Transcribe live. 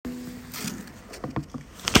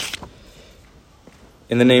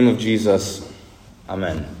In the name of Jesus,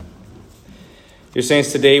 amen. Dear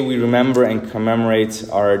saints, today we remember and commemorate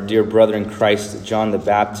our dear brother in Christ, John the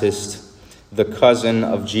Baptist, the cousin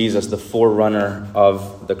of Jesus, the forerunner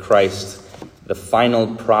of the Christ, the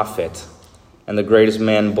final prophet, and the greatest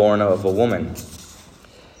man born of a woman.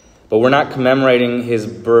 But we're not commemorating his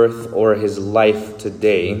birth or his life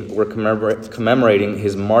today. We're commemorating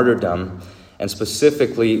his martyrdom, and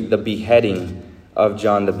specifically the beheading of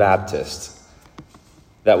John the Baptist.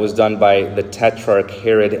 That was done by the Tetrarch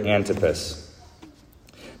Herod Antipas.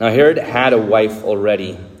 Now Herod had a wife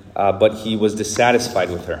already, but he was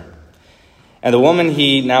dissatisfied with her. And the woman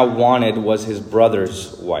he now wanted was his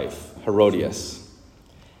brother's wife, Herodias.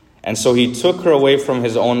 And so he took her away from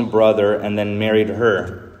his own brother and then married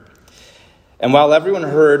her. And while everyone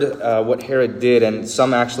heard what Herod did, and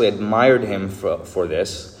some actually admired him for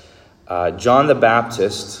this, John the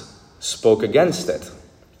Baptist spoke against it.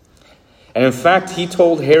 And in fact, he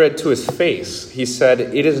told Herod to his face, he said,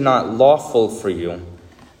 "It is not lawful for you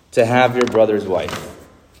to have your brother's wife."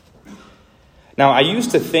 Now, I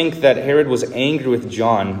used to think that Herod was angry with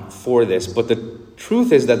John for this, but the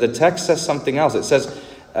truth is that the text says something else. It says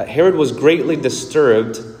Herod was greatly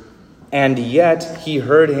disturbed, and yet he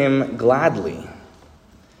heard him gladly.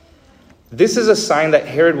 This is a sign that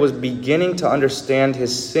Herod was beginning to understand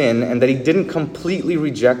his sin and that he didn't completely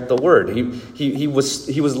reject the word. He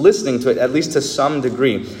was listening to it, at least to some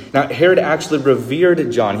degree. Now, Herod actually revered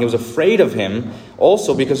John. He was afraid of him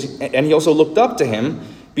also and he also looked up to him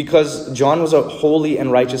because John was a holy and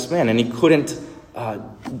righteous man, and he couldn't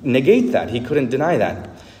negate that. He couldn't deny that.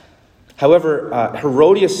 However,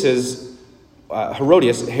 Herodias,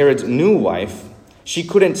 Herod's new wife, she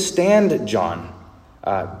couldn't stand John.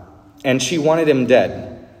 And she wanted him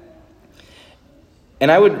dead. And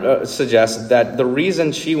I would suggest that the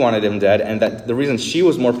reason she wanted him dead, and that the reason she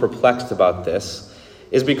was more perplexed about this,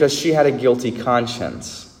 is because she had a guilty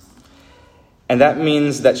conscience. And that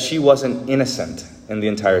means that she wasn't innocent in the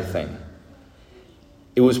entire thing.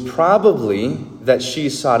 It was probably that she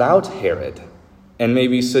sought out Herod and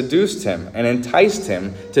maybe seduced him and enticed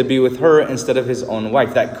him to be with her instead of his own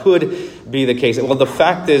wife. That could be the case. Well, the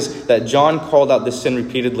fact is that John called out this sin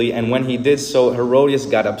repeatedly, and when he did so, Herodias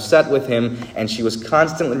got upset with him, and she was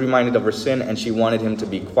constantly reminded of her sin, and she wanted him to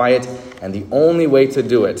be quiet, and the only way to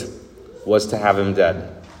do it was to have him dead.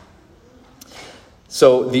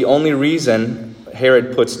 So the only reason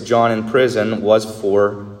Herod puts John in prison was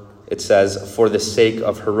for the sake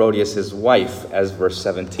of Herodias, his wife, as verse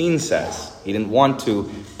 17 says. He didn't want to,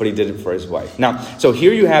 but he did it for his wife. Now, so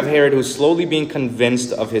here you have Herod who's slowly being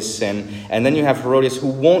convinced of his sin, and then you have Herodias who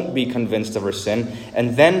won't be convinced of her sin,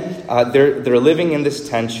 and then they're living in this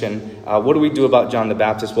tension. What do we do about John the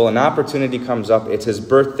Baptist? Well, an opportunity comes up. It's his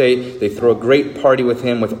birthday. They throw a great party with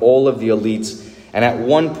him, with all of the elites, and at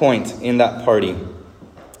one point in that party,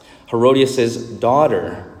 Herodias'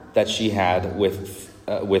 daughter that she had with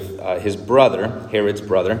his brother, Herod's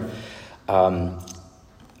brother,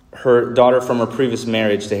 her daughter from her previous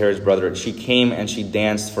marriage to Herod's brother, she came and she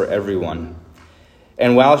danced for everyone.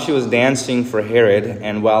 And while she was dancing for Herod,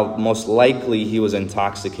 and while most likely he was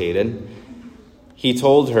intoxicated, he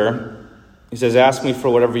told her, he says, "Ask me for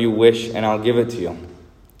whatever you wish and I'll give it to you.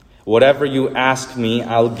 Whatever you ask me,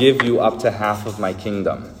 I'll give you up to half of my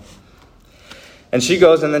kingdom." And she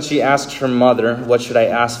goes and then she asks her mother, "What should I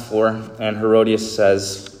ask for?" And Herodias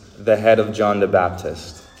says, "The head of John the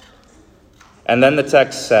Baptist." And then the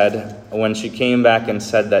text said, when she came back and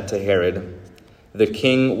said that to Herod, the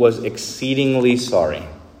king was exceedingly sorry.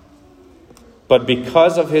 But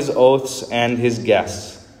because of his oaths and his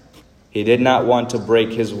guests, he did not want to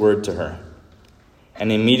break his word to her.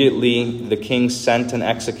 And immediately the king sent an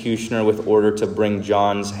executioner with order to bring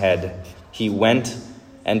John's head. He went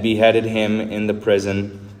and beheaded him in the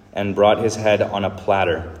prison, and brought his head on a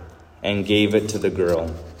platter, and gave it to the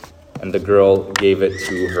girl, and the girl gave it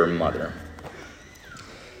to her mother.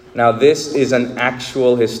 Now, this is an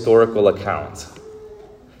actual historical account.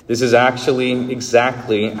 This is actually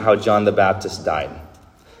exactly how John the Baptist died.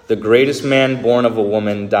 The greatest man born of a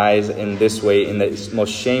woman dies in this way, in the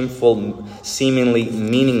most shameful, seemingly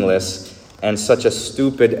meaningless, and such a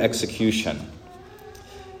stupid execution.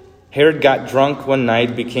 Herod got drunk one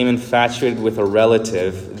night, became infatuated with a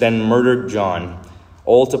relative, then murdered John,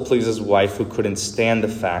 all to please his wife, who couldn't stand the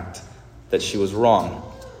fact that she was wrong.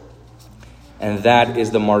 And that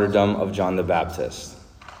is the martyrdom of John the Baptist.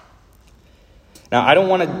 Now, I don't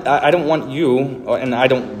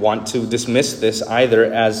want to dismiss this either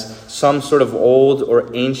as some sort of old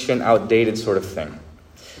or ancient, outdated sort of thing,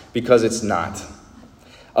 because it's not.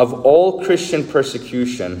 Of all Christian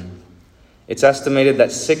persecution, It's estimated that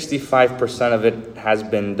 65% of it has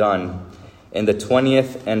been done in the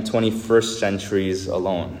 20th and 21st centuries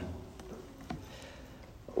alone.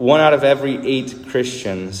 1 out of every 8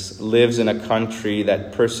 Christians lives in a country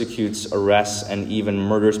that persecutes, arrests, and even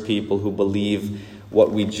murders people who believe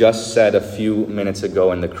what we just said a few minutes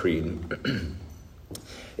ago in the Creed.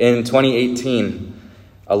 In 2018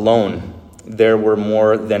 alone, there were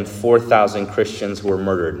more than 4,000 Christians who were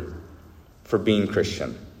murdered for being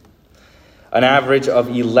Christian. An average of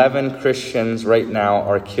 11 Christians right now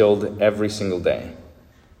are killed every single day.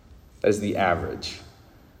 That is the average.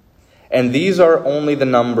 And these are only the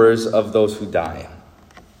numbers of those who die.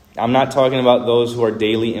 I'm not talking about those who are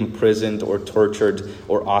daily imprisoned or tortured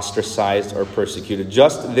or ostracized or persecuted.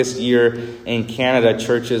 Just this year in Canada,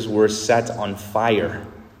 churches were set on fire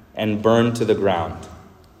and burned to the ground.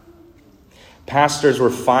 Pastors were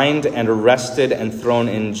fined and arrested and thrown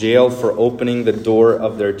in jail for opening the door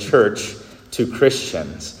of their church to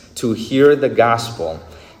Christians to hear the gospel,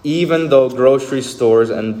 even though grocery stores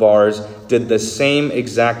and bars did the same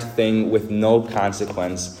exact thing with no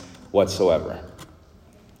consequence whatsoever.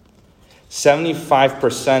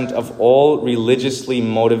 75% of all religiously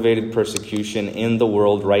motivated persecution in the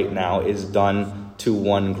world right now is done to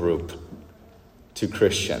one group, to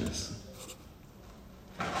Christians.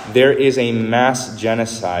 There is a mass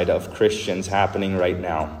genocide of Christians happening right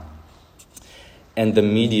now, and the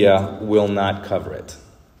media will not cover it.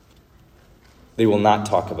 They will not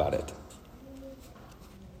talk about it.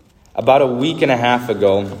 About a week and a half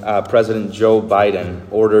ago, President Joe Biden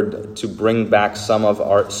ordered to bring back some of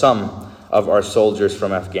our soldiers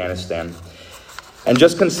from Afghanistan. And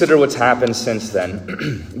just consider what's happened since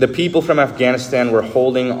then. The people from Afghanistan were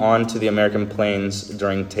holding on to the American planes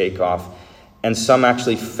during takeoff, and some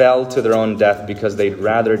actually fell to their own death because they'd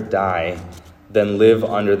rather die than live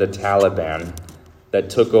under the Taliban that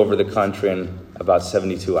took over the country in about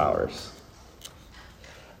 72 hours.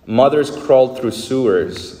 Mothers crawled through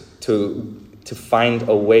sewers to find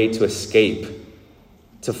a way to escape,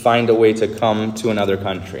 to find a way to come to another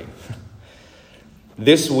country.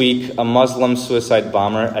 This week, a Muslim suicide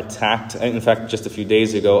bomber attacked, in fact, just a few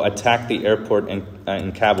days ago, attacked the airport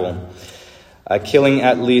in Kabul, killing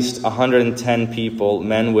at least 110 people,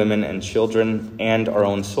 men, women, and children, and our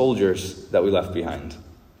own soldiers that we left behind.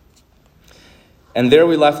 And there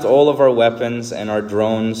we left all of our weapons and our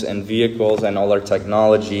drones and vehicles and all our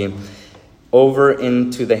technology over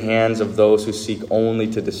into the hands of those who seek only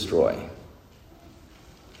to destroy.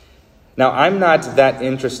 Now, I'm not that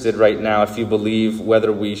interested right now if you believe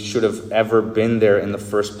whether we should have ever been there in the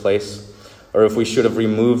first place, or if we should have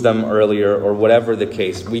removed them earlier, or whatever the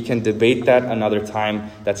case. We can debate that another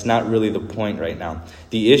time. That's not really the point right now.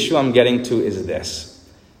 The issue I'm getting to is this.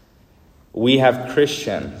 We have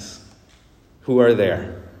Christians who are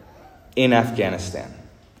there in Afghanistan.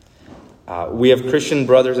 We have Christian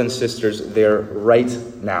brothers and sisters there right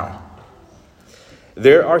now.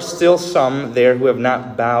 There are still some there who have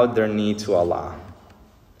not bowed their knee to Allah.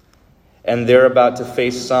 And they're about to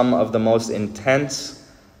face some of the most intense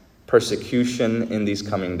persecution in these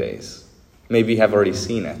coming days. Maybe have already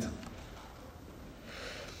seen it.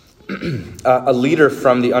 A leader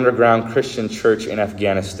from the underground Christian church in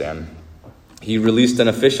Afghanistan, he released an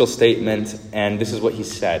official statement, and this is what he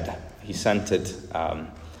said. He sent it,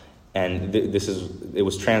 and it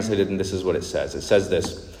was translated, and this is what it says. It says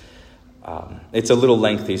this. It's a little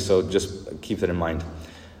lengthy, so just keep that in mind.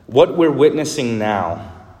 What we're witnessing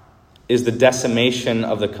now is the decimation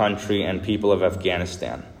of the country and people of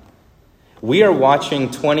Afghanistan. We are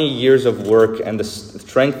watching 20 years of work and the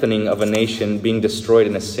strengthening of a nation being destroyed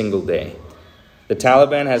in a single day. The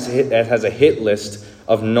Taliban has a hit list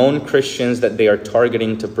of known Christians that they are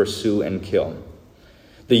targeting to pursue and kill.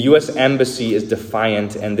 The U.S. Embassy is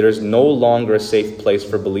defiant, and there is no longer a safe place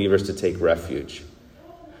for believers to take refuge.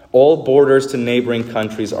 All borders to neighboring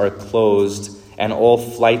countries are closed, and all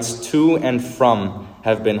flights to and from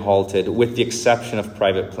have been halted, with the exception of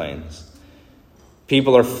private planes.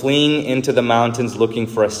 People are fleeing into the mountains looking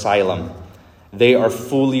for asylum. They are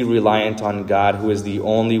fully reliant on God, who is the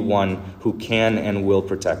only one who can and will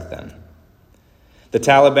protect them. The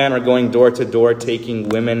Taliban are going door to door, taking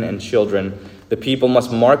women and children. The people must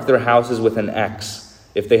mark their houses with an X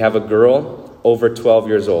if they have a girl over 12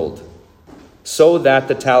 years old, so that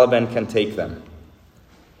the Taliban can take them.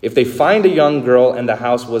 If they find a young girl and the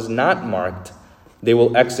house was not marked, they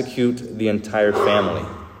will execute the entire family.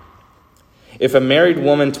 If a married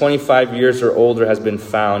woman 25 years or older has been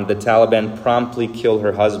found, the Taliban promptly kill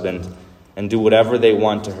her husband and do whatever they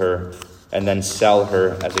want to her, and then sell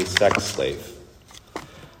her as a sex slave.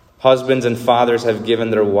 Husbands and fathers have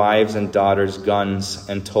given their wives and daughters guns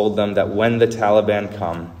and told them that when the Taliban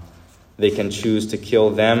come, they can choose to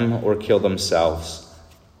kill them or kill themselves.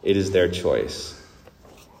 It is their choice.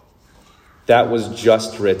 That was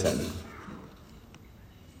just written.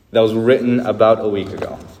 That was written about a week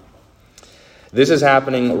ago. This is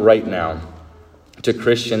happening right now to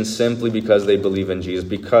Christians simply because they believe in Jesus,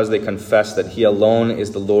 because they confess that he alone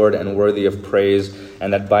is the Lord and worthy of praise,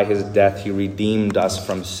 and that by his death he redeemed us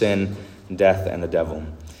from sin, death, and the devil.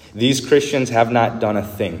 These Christians have not done a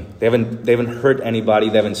thing. They haven't hurt anybody.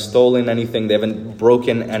 They haven't stolen anything. They haven't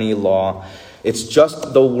broken any law. It's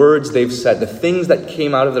just the words they've said, the things that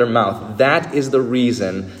came out of their mouth. That is the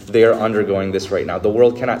reason they are undergoing this right now. The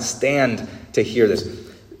world cannot stand to hear this.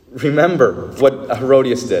 Remember what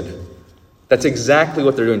Herodias did. That's exactly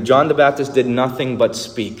what they're doing. John the Baptist did nothing but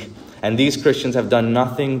speak. And these Christians have done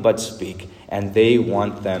nothing but speak. And they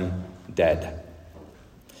want them dead.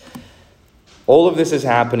 All of this is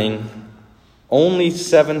happening only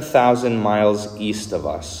 7,000 miles east of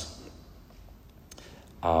us.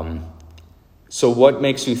 So what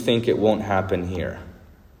makes you think it won't happen here?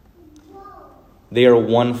 They are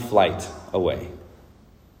one flight away.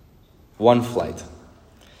 One flight.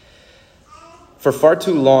 For far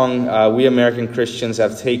too long, we American Christians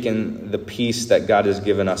have taken the peace that God has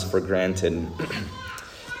given us for granted.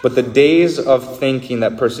 But the days of thinking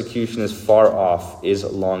that persecution is far off is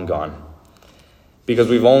long gone. Because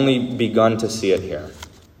we've only begun to see it here.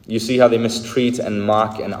 You see how they mistreat and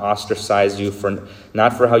mock and ostracize you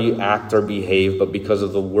not for how you act or behave, but because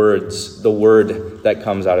of the word that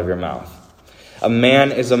comes out of your mouth. A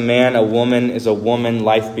man is a man, a woman is a woman.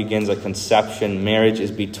 Life begins at conception. Marriage is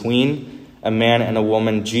between a man and a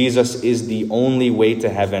woman. Jesus is the only way to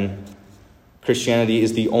heaven. Christianity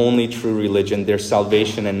is the only true religion. There's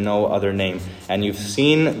salvation in no other name. And you've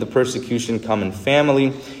seen the persecution come in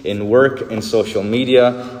family, in work, in social media,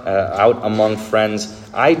 out among friends.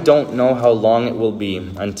 I don't know how long it will be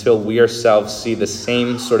until we ourselves see the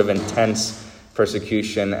same sort of intense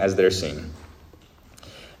persecution as they're seeing.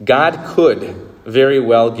 God could very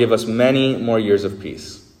well give us many more years of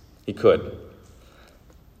peace. He could.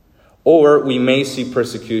 Or we may see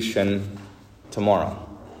persecution tomorrow.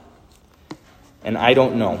 And I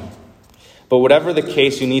don't know. But whatever the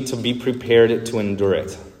case, you need to be prepared to endure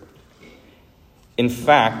it. In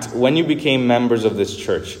fact, when you became members of this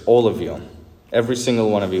church, all of you, every single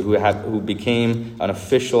one of you who became an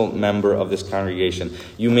official member of this congregation,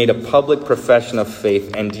 you made a public profession of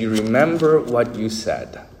faith. And do you remember what you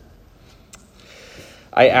said?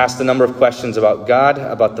 I asked a number of questions about God,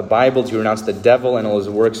 about the Bible. Do you renounce the devil and all his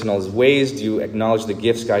works and all his ways? Do you acknowledge the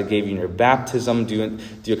gifts God gave you in your baptism? Do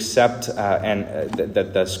you accept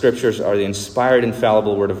that the scriptures are the inspired,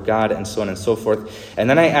 infallible word of God, and so on and so forth? And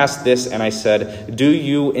then I asked this, and I said, do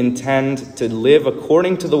you intend to live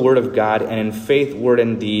according to the word of God and in faith, word,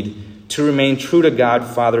 and deed, to remain true to God,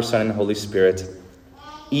 Father, Son, and Holy Spirit,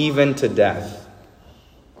 even to death?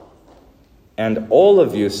 And all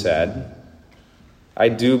of you said, I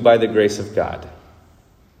do by the grace of God.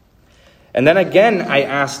 And then again, I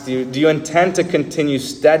asked you, do you intend to continue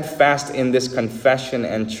steadfast in this confession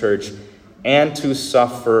and church and to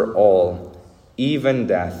suffer all, even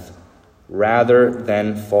death, rather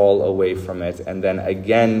than fall away from it? And then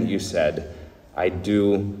again, you said, I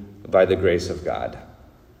do by the grace of God.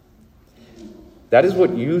 That is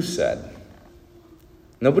what you said.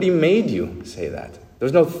 Nobody made you say that.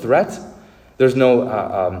 There's no threat. There's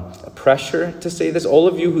no pressure to say this. All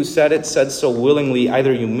of you who said so willingly.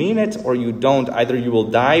 Either you mean it or you don't. Either you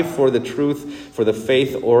will die for the truth, for the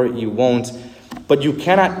faith, or you won't. But you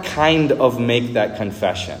cannot kind of make that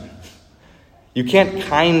confession. You can't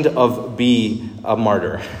kind of be a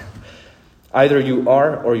martyr. Either you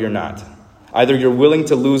are or you're not. Either you're willing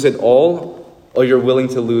to lose it all or you're willing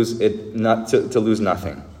to lose it to lose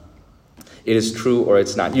nothing. It is true or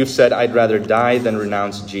it's not. You've said, I'd rather die than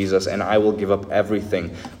renounce Jesus, and I will give up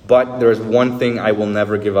everything. But there is one thing I will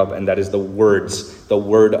never give up, and that is the word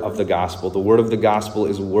of the gospel. The word of the gospel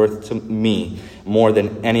is worth to me more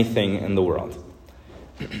than anything in the world.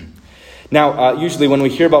 Now, usually when we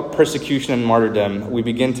hear about persecution and martyrdom, we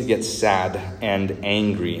begin to get sad and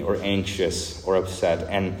angry or anxious or upset.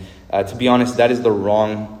 And to be honest, that is the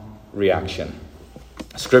wrong reaction.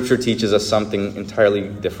 Scripture teaches us something entirely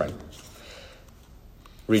different.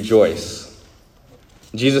 Rejoice.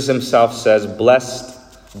 Jesus himself says,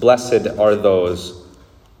 Blessed are those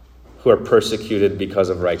who are persecuted because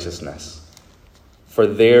of righteousness, for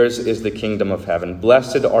theirs is the kingdom of heaven.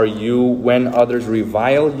 Blessed are you when others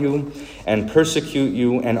revile you and persecute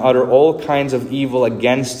you and utter all kinds of evil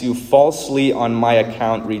against you falsely on my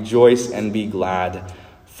account. Rejoice and be glad,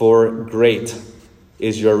 for great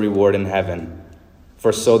is your reward in heaven.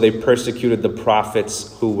 For so they persecuted the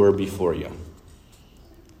prophets who were before you.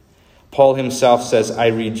 Paul himself says, I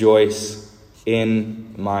rejoice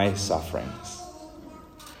in my sufferings.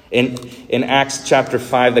 In Acts chapter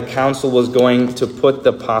 5, the council was going to put the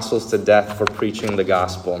apostles to death for preaching the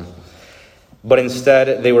gospel. But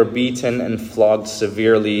instead, they were beaten and flogged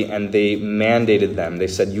severely, and they mandated them. They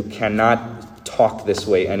said, you cannot talk this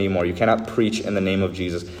way anymore. You cannot preach in the name of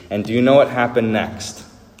Jesus. And do you know what happened next?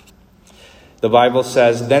 The Bible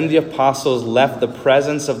says, then the apostles left the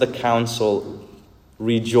presence of the council,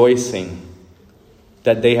 rejoicing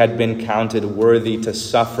that they had been counted worthy to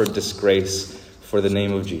suffer disgrace for the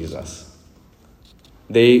name of Jesus.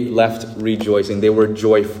 They left rejoicing. They were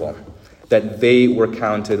joyful that they were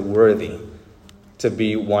counted worthy to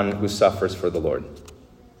be one who suffers for the Lord.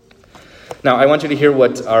 Now, I want you to hear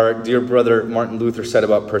what our dear brother Martin Luther said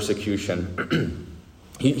about persecution.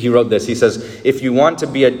 He wrote this. He says, if you want to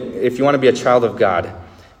be a child of God,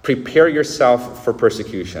 prepare yourself for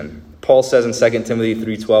persecution. Paul says in 2 Timothy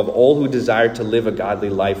 3:12, all who desire to live a godly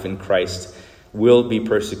life in Christ will be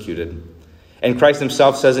persecuted. And Christ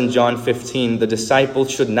himself says in John 15, the disciple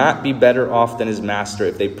should not be better off than his master.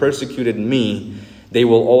 If they persecuted me, they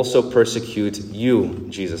will also persecute you,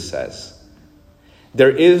 Jesus says.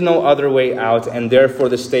 There is no other way out, and therefore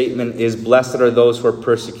the statement is, blessed are those who are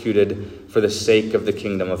persecuted for the sake of the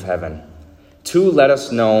kingdom of heaven. 2, let us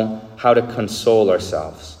know how to console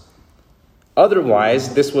ourselves.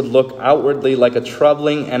 Otherwise, this would look outwardly like a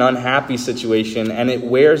troubling and unhappy situation, and it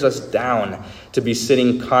wears us down to be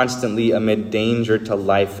sitting constantly amid danger to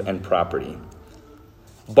life and property.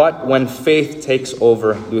 But when faith takes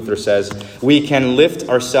over, Luther says, we can lift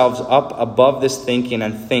ourselves up above this thinking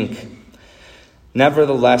and think,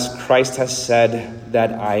 nevertheless, Christ has said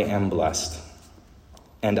that I am blessed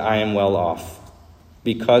and I am well off,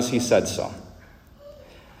 because he said so.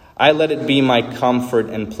 I let it be my comfort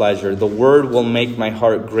and pleasure. The word will make my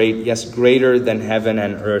heart great, yes, greater than heaven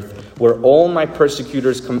and earth. What are all my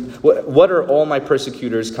persecutors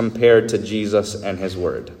compared to Jesus and his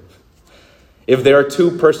word? If there are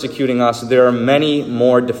 2 persecuting us, there are many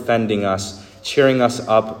more defending us, cheering us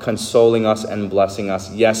up, consoling us, and blessing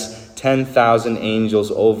us. Yes, 10,000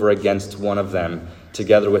 angels over against one of them,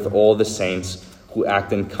 together with all the saints who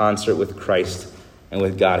act in concert with Christ and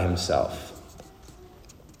with God himself.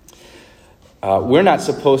 We're not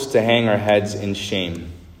supposed to hang our heads in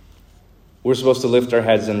shame. We're supposed to lift our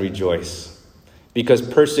heads and rejoice, because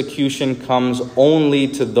persecution comes only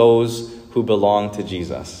to those who belong to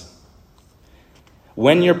Jesus.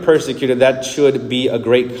 When you're persecuted, that should be a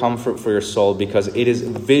great comfort for your soul, because it is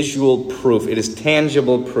visual proof, it is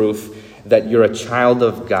tangible proof that you're a child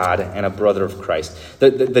of God and a brother of Christ.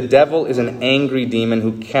 The devil is an angry demon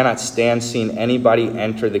who cannot stand seeing anybody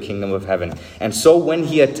enter the kingdom of heaven. And so when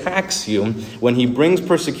he attacks you, when he brings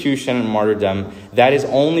persecution and martyrdom, that is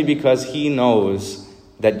only because he knows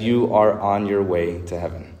that you are on your way to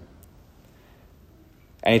heaven.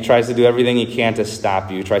 And he tries to do everything he can to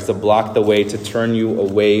stop you. He tries to block the way, to turn you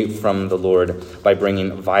away from the Lord by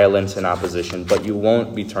bringing violence and opposition. But you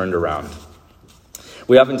won't be turned around.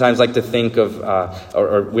 We oftentimes like to think of,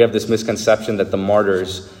 or we have this misconception that the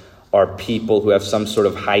martyrs are people who have some sort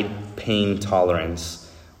of high pain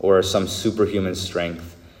tolerance or some superhuman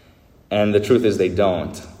strength. And the truth is they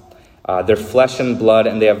don't. They're flesh and blood,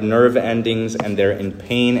 and they have nerve endings, and they're in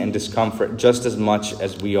pain and discomfort just as much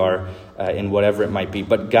as we are in whatever it might be.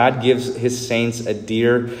 But God gives his saints a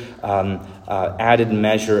dear added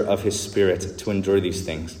measure of his spirit to endure these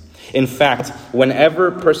things. In fact,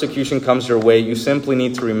 whenever persecution comes your way, you simply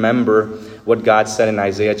need to remember what God said in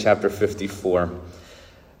Isaiah chapter 54.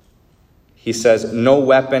 He says, no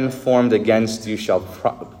weapon formed against you shall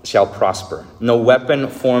prosper. No weapon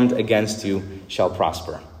formed against you shall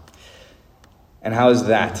prosper. And how is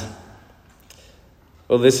that?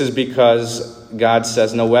 Well, this is because God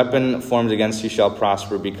says, no weapon formed against you shall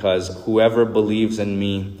prosper, because whoever believes in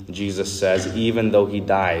me, Jesus says, even though he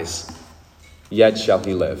dies, yet shall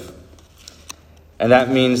he live. And that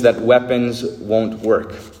means that weapons won't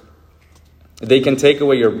work. They can take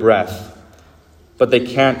away your breath, but they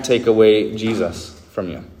can't take away Jesus from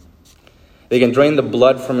you. They can drain the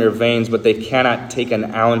blood from your veins, but they cannot take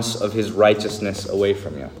an ounce of his righteousness away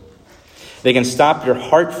from you. They can stop your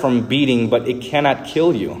heart from beating, but it cannot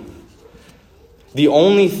kill you. The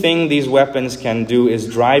only thing these weapons can do is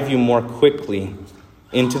drive you more quickly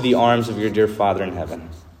into the arms of your dear Father in heaven.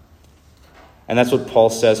 And that's what Paul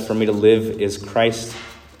says, for me to live is Christ,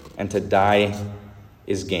 and to die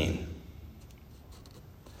is gain.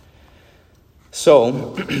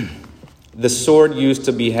 So, The sword used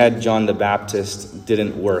to behead John the Baptist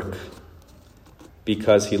didn't work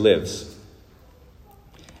because he lives.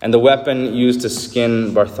 And the weapon used to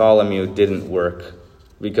skin Bartholomew didn't work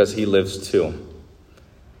because he lives too.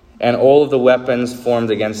 And all of the weapons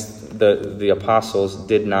formed against the apostles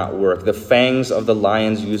did not work. The fangs of the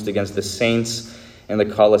lions used against the saints in the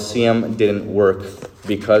Colosseum didn't work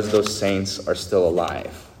because those saints are still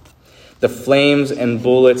alive. The flames and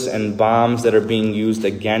bullets and bombs that are being used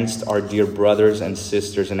against our dear brothers and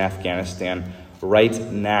sisters in Afghanistan right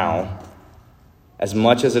now, as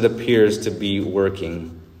much as it appears to be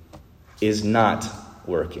working, is not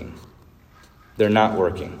working. They're not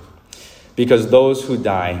working. Because those who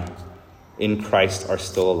die in Christ are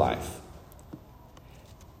still alive.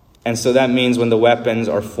 And so that means when the weapons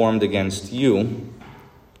are formed against you,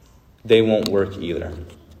 they won't work either.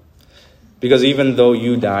 Because even though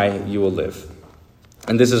you die, you will live.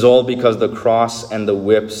 And this is all because the cross and the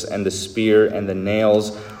whips and the spear and the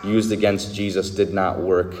nails used against Jesus did not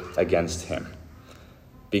work against him.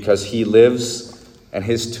 Because he lives and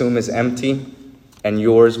his tomb is empty and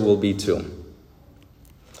yours will be too.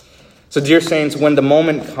 So dear saints, when the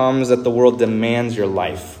moment comes that the world demands your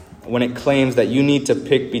life, when it claims that you need to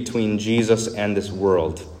pick between Jesus and this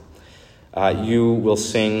world, you will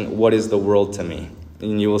sing, "What is the world to me?"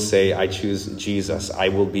 And you will say, "I choose Jesus. I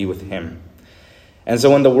will be with him." And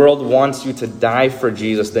so when the world wants you to die for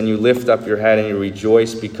Jesus, then you lift up your head and you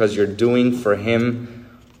rejoice because you're doing for him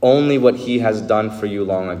only what he has done for you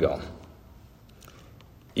long ago.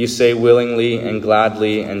 You say willingly and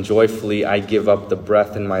gladly and joyfully, "I give up the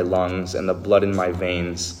breath in my lungs and the blood in my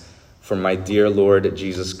veins for my dear Lord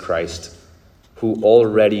Jesus Christ, who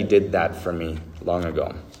already did that for me long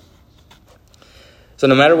ago." So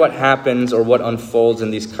no matter what happens or what unfolds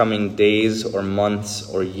in these coming days or months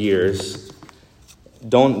or years,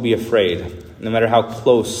 don't be afraid, no matter how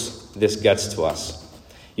close this gets to us.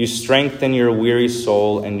 You strengthen your weary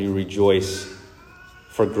soul and you rejoice,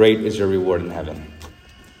 for great is your reward in heaven.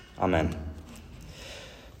 Amen.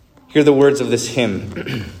 Hear the words of this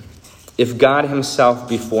hymn. If God himself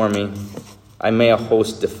before me, I may a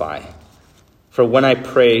host defy. For when I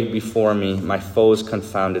pray before me, my foes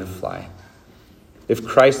confounded fly. If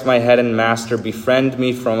Christ my head and master befriend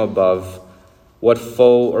me from above, what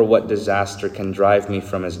foe or what disaster can drive me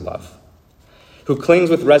from his love? Who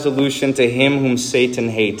clings with resolution to him whom Satan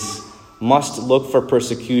hates, must look for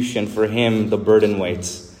persecution, for him the burden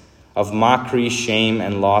waits of mockery, shame,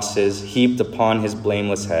 and losses heaped upon his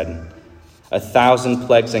blameless head. 1,000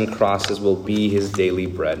 plagues and crosses will be his daily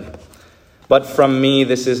bread. But from me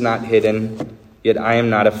this is not hidden, yet I am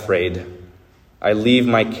not afraid. I leave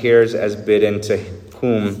my cares as bidden to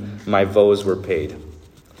whom my vows were paid.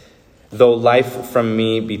 Though life from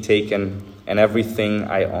me be taken and everything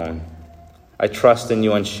I own, I trust in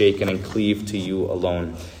you unshaken and cleave to you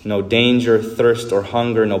alone. No danger, thirst, or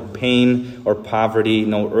hunger, no pain or poverty,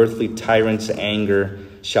 no earthly tyrant's anger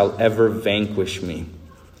shall ever vanquish me.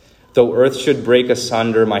 Though earth should break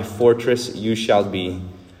asunder, my fortress you shall be.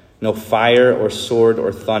 No fire or sword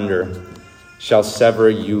or thunder shall sever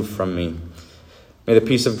you from me. May the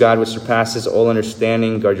peace of God, which surpasses all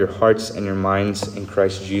understanding, guard your hearts and your minds in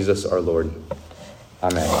Christ Jesus our Lord.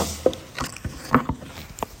 Amen.